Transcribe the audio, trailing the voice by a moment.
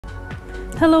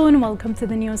Hello and welcome to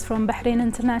the news from Bahrain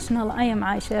International. I am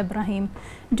Aisha Ibrahim.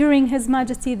 During His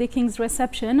Majesty the King's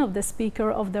reception of the Speaker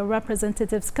of the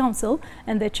Representatives Council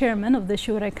and the Chairman of the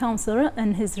Shura Council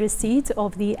and his receipt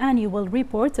of the annual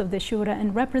report of the Shura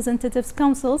and Representatives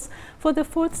Councils for the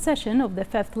 4th session of the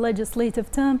 5th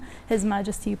legislative term, His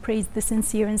Majesty praised the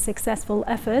sincere and successful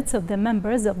efforts of the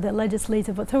members of the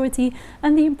Legislative Authority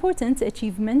and the important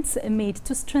achievements made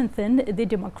to strengthen the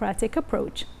democratic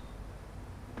approach.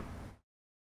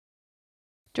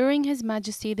 During His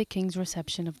Majesty the King's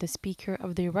reception of the Speaker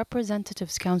of the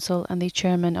Representatives Council and the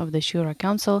Chairman of the Shura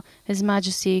Council, His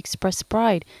Majesty expressed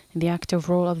pride in the active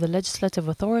role of the Legislative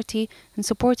Authority in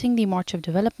supporting the march of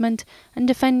development and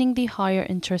defending the higher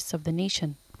interests of the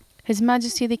nation. His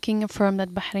Majesty the King affirmed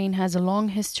that Bahrain has a long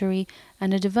history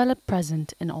and a developed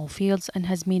present in all fields and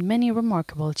has made many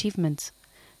remarkable achievements.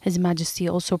 His Majesty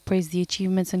also praised the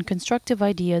achievements and constructive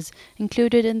ideas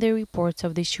included in the reports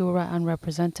of the Shura and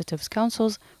Representatives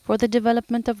Councils for the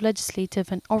development of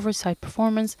legislative and oversight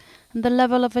performance and the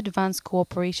level of advanced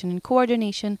cooperation and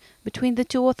coordination between the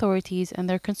two authorities and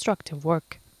their constructive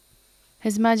work.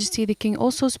 His Majesty the King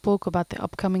also spoke about the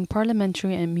upcoming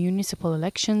parliamentary and municipal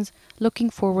elections,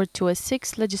 looking forward to a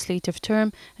 6th legislative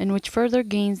term in which further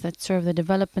gains that serve the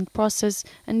development process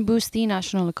and boost the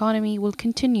national economy will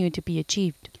continue to be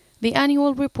achieved. The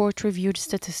annual report reviewed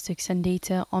statistics and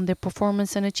data on the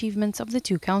performance and achievements of the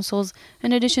two councils,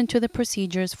 in addition to the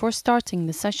procedures for starting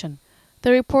the session.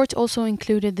 The report also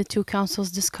included the two councils'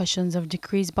 discussions of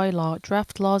decrees by law,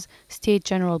 draft laws, state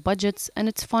general budgets, and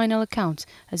its final accounts,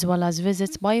 as well as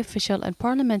visits by official and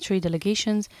parliamentary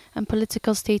delegations and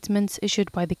political statements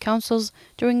issued by the councils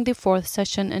during the 4th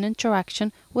session and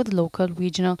interaction with local,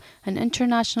 regional, and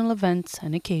international events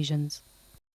and occasions.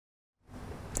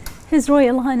 His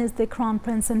Royal Highness the Crown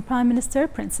Prince and Prime Minister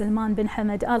Prince Salman bin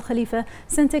Hamad Al Khalifa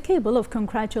sent a cable of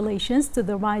congratulations to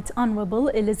the Right Honourable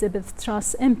Elizabeth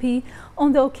Truss MP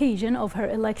on the occasion of her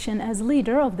election as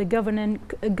leader of the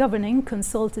governing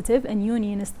Consultative and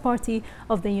Unionist Party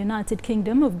of the United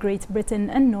Kingdom of Great Britain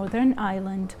and Northern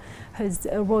Ireland. His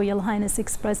Royal Highness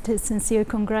expressed his sincere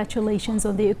congratulations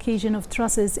on the occasion of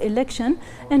Truss's election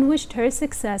and wished her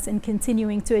success in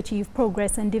continuing to achieve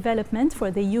progress and development for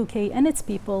the UK and its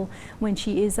people when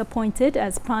she is appointed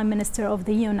as Prime Minister of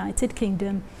the United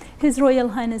Kingdom. His Royal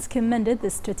Highness commended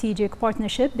the strategic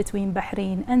partnership between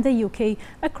Bahrain and the UK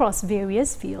across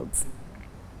various fields.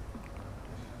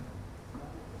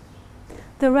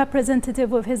 The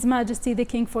representative of His Majesty the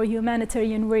King for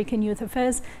Humanitarian Work and Youth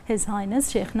Affairs, His Highness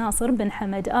Sheikh Nasser bin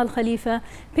Hamad Al Khalifa,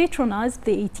 patronized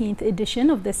the 18th edition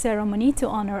of the ceremony to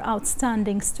honor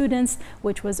outstanding students,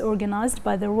 which was organized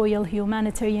by the Royal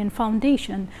Humanitarian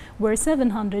Foundation, where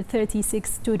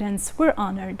 736 students were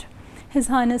honored. His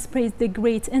Highness praised the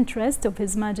great interest of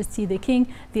His Majesty the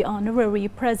King, the Honorary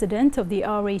President of the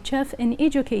RHF, in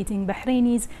educating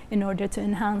Bahrainis in order to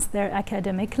enhance their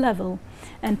academic level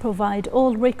and provide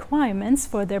all requirements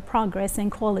for their progress in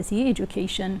quality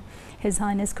education. His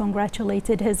Highness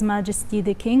congratulated His Majesty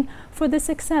the King for the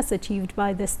success achieved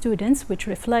by the students, which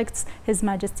reflects His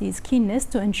Majesty's keenness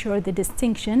to ensure the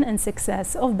distinction and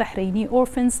success of Bahraini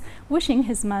orphans, wishing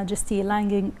His Majesty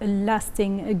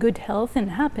lasting good health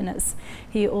and happiness.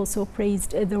 He also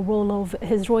praised the role of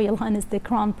His Royal Highness the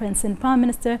Crown Prince and Prime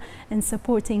Minister in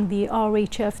supporting the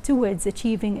RHF towards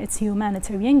achieving its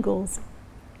humanitarian goals.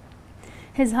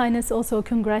 His Highness also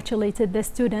congratulated the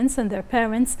students and their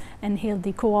parents and hailed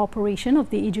the cooperation of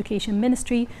the Education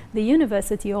Ministry, the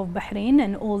University of Bahrain,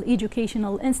 and all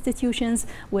educational institutions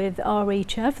with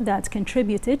RHF that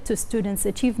contributed to students'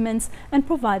 achievements and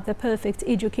provide the perfect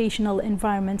educational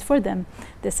environment for them.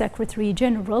 The Secretary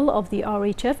General of the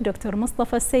RHF, Dr.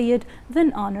 Mustafa Sayed,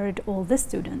 then honored all the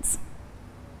students.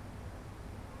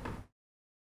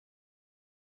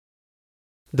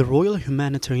 The Royal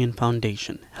Humanitarian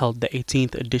Foundation held the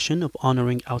 18th edition of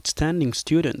Honoring Outstanding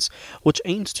Students, which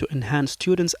aims to enhance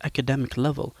students' academic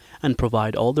level and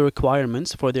provide all the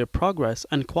requirements for their progress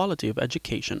and quality of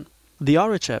education. The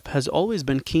RHF has always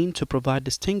been keen to provide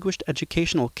distinguished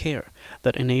educational care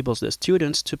that enables the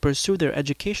students to pursue their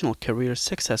educational careers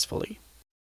successfully.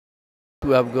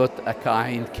 We have got a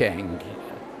kind king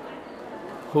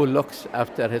who looks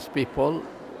after his people.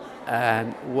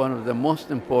 And one of the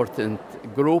most important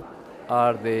group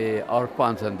are the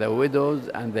orphans and the widows,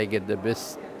 and they get the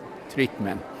best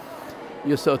treatment.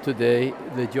 You saw today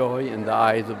the joy in the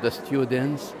eyes of the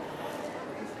students.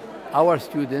 Our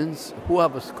students who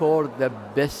have scored the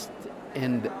best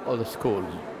in all the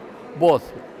schools,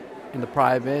 both in the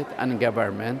private and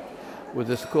government, with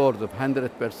the scores of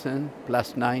 100%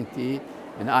 plus 90,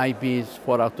 and IBs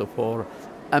 4 out of 4,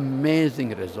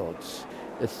 amazing results.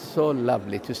 It's so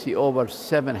lovely to see over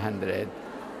 700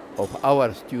 of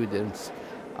our students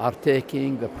are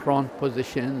taking the front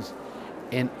positions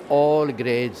in all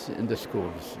grades in the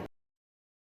schools.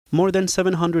 More than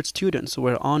 700 students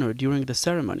were honored during the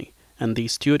ceremony, and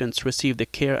these students received the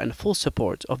care and full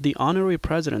support of the Honorary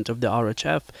President of the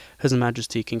RHF, His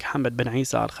Majesty King Hamad bin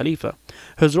Isa Al Khalifa,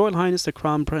 His Royal Highness the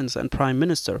Crown Prince and Prime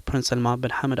Minister Prince Salman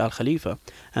bin Hamad Al Khalifa,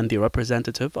 and the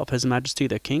representative of His Majesty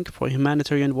the King for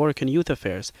Humanitarian Work and Youth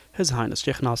Affairs, His Highness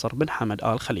Sheikh Nasser bin Hamad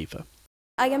Al Khalifa.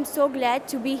 I am so glad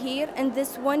to be here in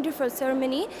this wonderful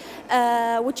ceremony,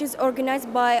 which is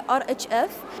organized by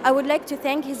RHF. I would like to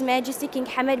thank His Majesty King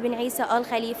Hamad bin Isa Al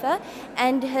Khalifa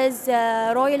and His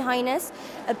Royal Highness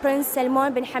Prince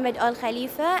Salman bin Hamad Al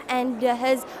Khalifa and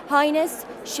His Highness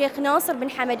Sheikh Nasser bin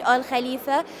Hamad Al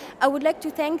Khalifa. I would like to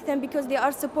thank them because they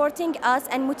are supporting us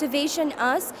and motivation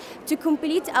us to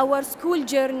complete our school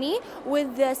journey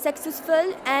with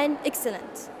successful and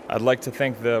excellent. I'd like to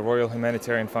thank the Royal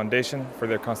Humanitarian Foundation for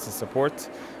their constant support.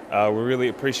 We really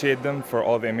appreciate them for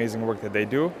all the amazing work that they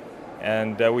do,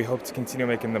 and we hope to continue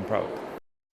making them proud.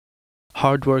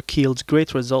 Hard work yields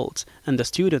great results, and the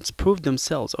students proved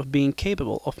themselves of being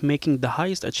capable of making the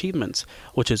highest achievements,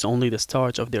 which is only the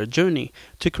start of their journey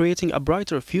to creating a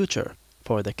brighter future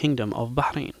for the Kingdom of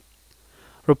Bahrain.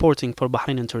 Reporting for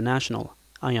Bahrain International,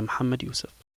 I am Muhammad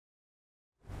Yusuf.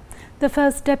 The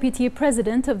first Deputy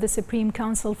President of the Supreme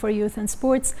Council for Youth and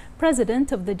Sports,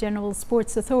 President of the General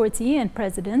Sports Authority and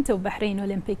President of Bahrain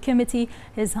Olympic Committee,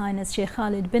 His Highness Sheikh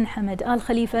Khalid bin Hamad Al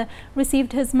Khalifa,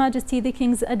 received His Majesty the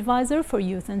King's Advisor for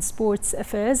Youth and Sports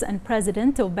Affairs and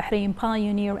President of Bahrain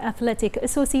Pioneer Athletic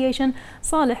Association,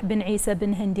 Salih bin Isa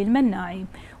bin Hindi Al-Mannai,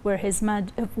 where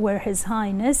His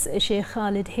Highness Sheikh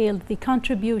Khalid hailed the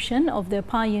contribution of the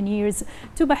pioneers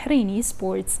to Bahraini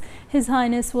sports. His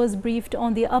Highness was briefed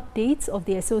on the updates of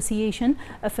the association,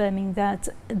 affirming that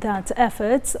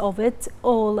efforts of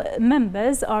all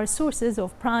members are sources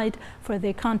of pride for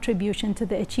their contribution to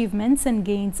the achievements and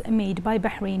gains made by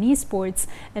Bahraini sports.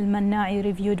 Al-Mannai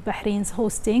reviewed Bahrain's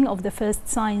hosting of the first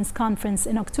science conference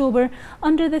in October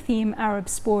under the theme Arab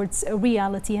Sports,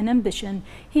 Reality and Ambition.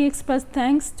 He expressed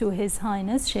thanks to His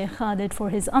Highness Sheikh Khalid for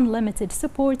his unlimited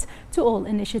support to all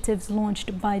initiatives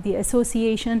launched by the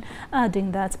association,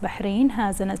 adding that Bahrain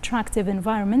has an attractive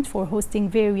environment for hosting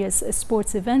various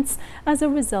sports events as a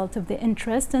result of the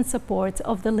interest and support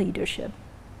of the leadership.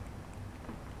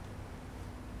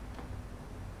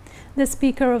 The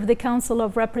Speaker of the Council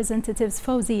of Representatives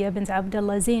Fawziya bint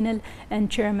Abdullah Zainal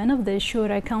and Chairman of the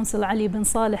Shura Council Ali bin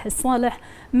Saleh Al-Saleh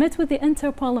met with the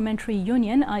Inter-Parliamentary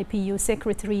Union IPU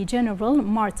Secretary General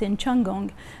Martin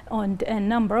Changong and a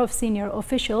number of senior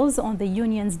officials on the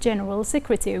Union's General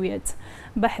Secretariat.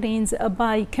 Bahrain's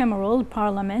bicameral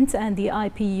parliament and the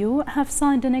IPU have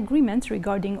signed an agreement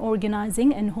regarding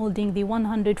organizing and holding the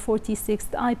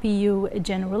 146th IPU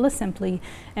General Assembly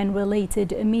and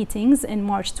related meetings in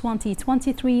March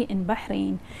 2023 in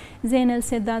Bahrain. Zainal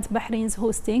said that Bahrain's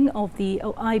hosting of the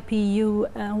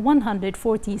IPU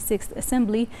 146th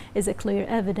Assembly is a clear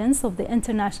evidence of the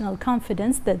international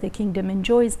confidence that the kingdom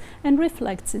enjoys and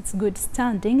reflects its good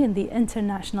standing in the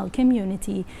international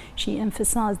community. She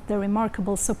emphasized the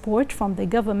remarkable support from the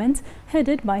government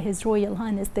headed by His Royal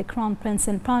Highness the Crown Prince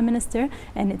and Prime Minister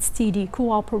and its steady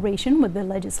cooperation with the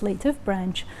legislative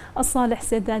branch. Al-Saleh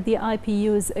said that the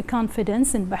IPU's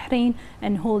confidence in Bahrain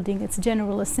and holding its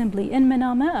General Assembly in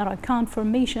Manama are a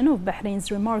confirmation of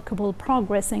Bahrain's remarkable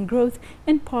progress and growth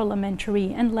in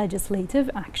parliamentary and legislative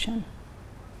action.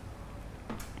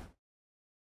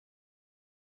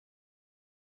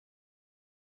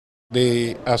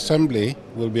 The Assembly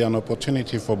will be an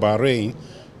opportunity for Bahrain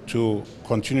to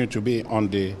continue to be on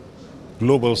the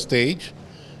global stage.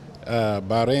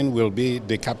 Bahrain will be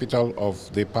the capital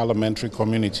of the parliamentary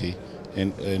community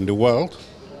in the world.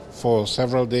 For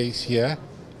several days here,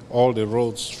 all the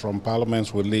roads from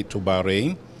parliaments will lead to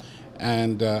Bahrain.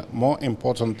 And more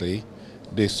importantly,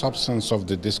 the substance of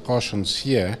the discussions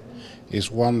here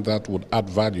is one that would add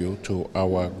value to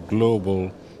our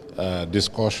global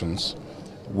discussions.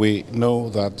 We know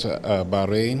that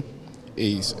Bahrain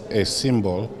is a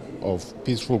symbol of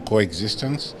peaceful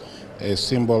coexistence, a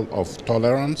symbol of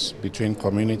tolerance between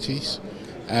communities,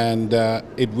 and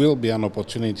it will be an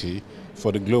opportunity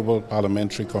for the global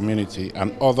parliamentary community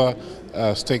and other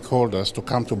stakeholders to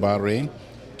come to Bahrain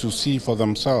to see for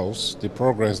themselves the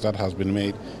progress that has been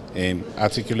made in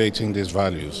articulating these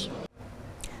values.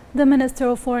 The Minister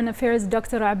of Foreign Affairs,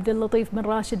 Dr. Abdellatif bin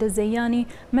Rashid Al-Zayani,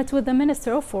 met with the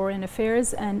Minister of Foreign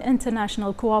Affairs and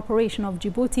International Cooperation of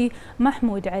Djibouti,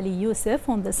 Mahmoud Ali Youssef,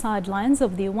 on the sidelines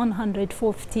of the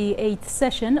 158th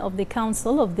session of the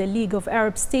Council of the League of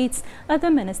Arab States at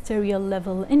the ministerial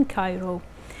level in Cairo.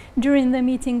 During the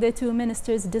meeting, the two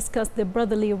ministers discussed the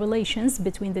brotherly relations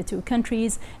between the two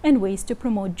countries and ways to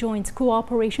promote joint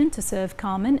cooperation to serve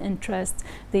common interests.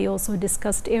 They also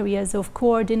discussed areas of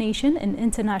coordination in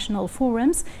international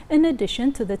forums, in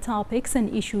addition to the topics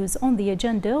and issues on the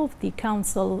agenda of the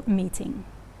Council meeting.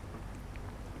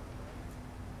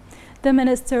 The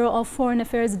Minister of Foreign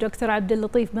Affairs, Dr.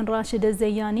 Abdellatif bin Rashid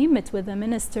Al-Zayani, met with the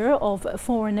Minister of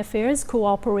Foreign Affairs,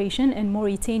 Cooperation and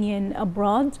Mauritanian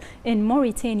Abroad in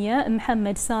Mauritania,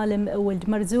 Mohammed Salim Ould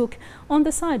Marzouk, on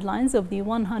the sidelines of the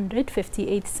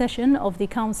 158th session of the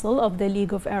Council of the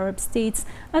League of Arab States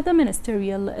at the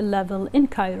ministerial level in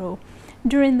Cairo.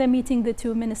 During the meeting, the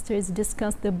two ministers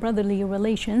discussed the brotherly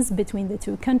relations between the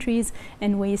two countries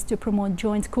and ways to promote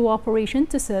joint cooperation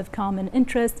to serve common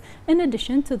interests, in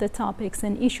addition to the topics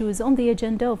and issues on the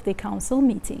agenda of the Council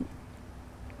meeting.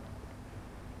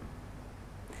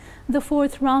 The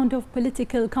fourth round of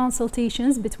political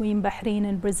consultations between Bahrain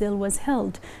and Brazil was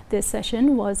held. This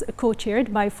session was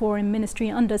co-chaired by Foreign Ministry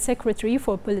Under Secretary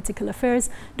for Political Affairs,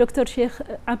 Dr. Sheikh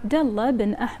Abdullah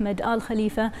bin Ahmed Al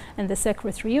Khalifa, and the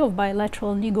Secretary of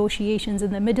Bilateral Negotiations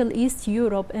in the Middle East,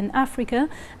 Europe and Africa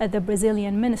at the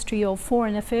Brazilian Ministry of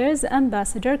Foreign Affairs,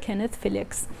 Ambassador Kenneth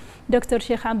Felix. Dr.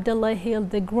 Sheikh Abdullah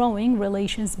hailed the growing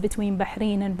relations between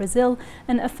Bahrain and Brazil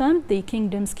and affirmed the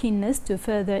kingdom's keenness to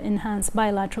further enhance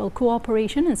bilateral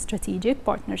cooperation and strategic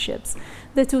partnerships.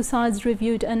 The two sides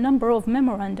reviewed a number of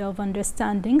memoranda of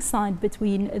understanding signed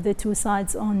between the two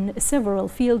sides on several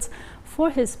fields.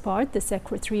 For his part, the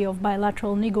Secretary of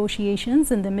Bilateral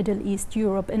Negotiations in the Middle East,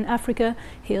 Europe and Africa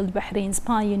hailed Bahrain's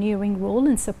pioneering role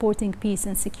in supporting peace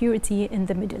and security in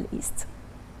the Middle East.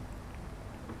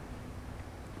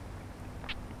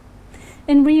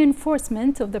 In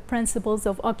reinforcement of the principles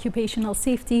of occupational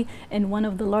safety in one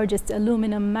of the largest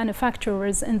aluminum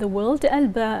manufacturers in the world,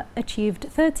 Alba achieved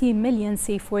 30 million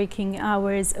safe working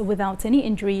hours without any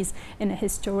injuries, in a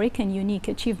historic and unique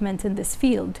achievement in this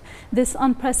field. This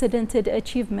unprecedented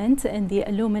achievement in the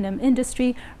aluminum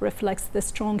industry reflects the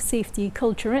strong safety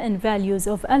culture and values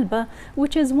of Alba,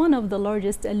 which is one of the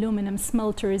largest aluminum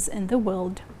smelters in the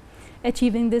world.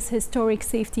 Achieving this historic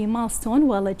safety milestone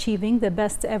while achieving the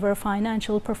best ever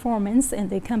financial performance in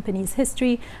the company's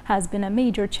history has been a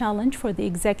major challenge for the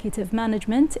executive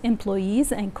management,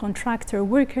 employees and contractor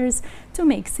workers to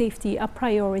make safety a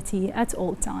priority at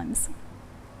all times.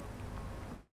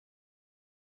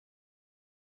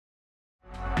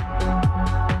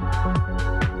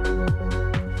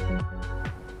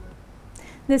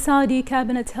 The Saudi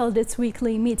cabinet held its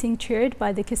weekly meeting chaired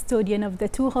by the custodian of the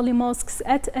two holy mosques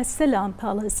at As-Salam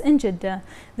Palace in Jeddah.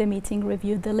 The meeting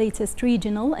reviewed the latest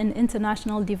regional and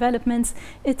international developments.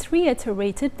 It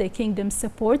reiterated the kingdom's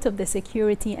support of the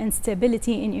security and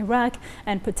stability in Iraq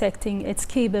and protecting its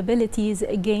capabilities,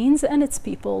 gains and its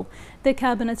people. The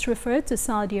cabinet referred to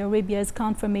Saudi Arabia's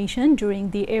confirmation during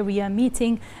the area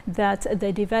meeting that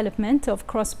the development of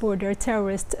cross-border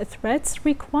terrorist threats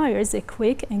requires a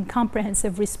quick and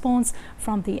comprehensive response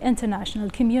from the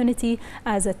international community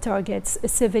as it targets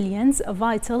civilians,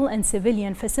 vital and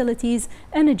civilian facilities,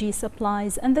 energy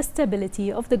supplies and the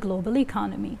stability of the global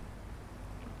economy.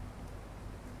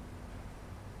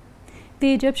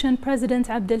 The Egyptian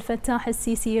President Abdel Fattah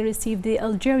al-Sisi received the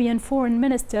Algerian Foreign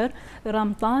Minister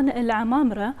Ramtan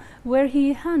al-Amamra, where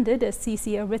he handed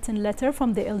al-Sisi a written letter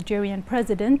from the Algerian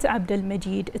President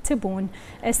Abdelmajid Tebboune.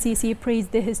 Al-Sisi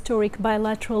praised the historic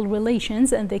bilateral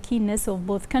relations and the keenness of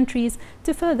both countries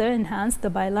to further enhance the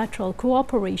bilateral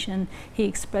cooperation. He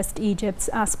expressed Egypt's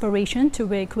aspiration to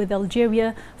work with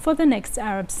Algeria for the next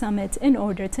Arab summit in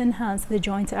order to enhance the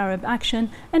joint Arab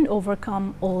action and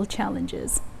overcome all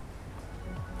challenges.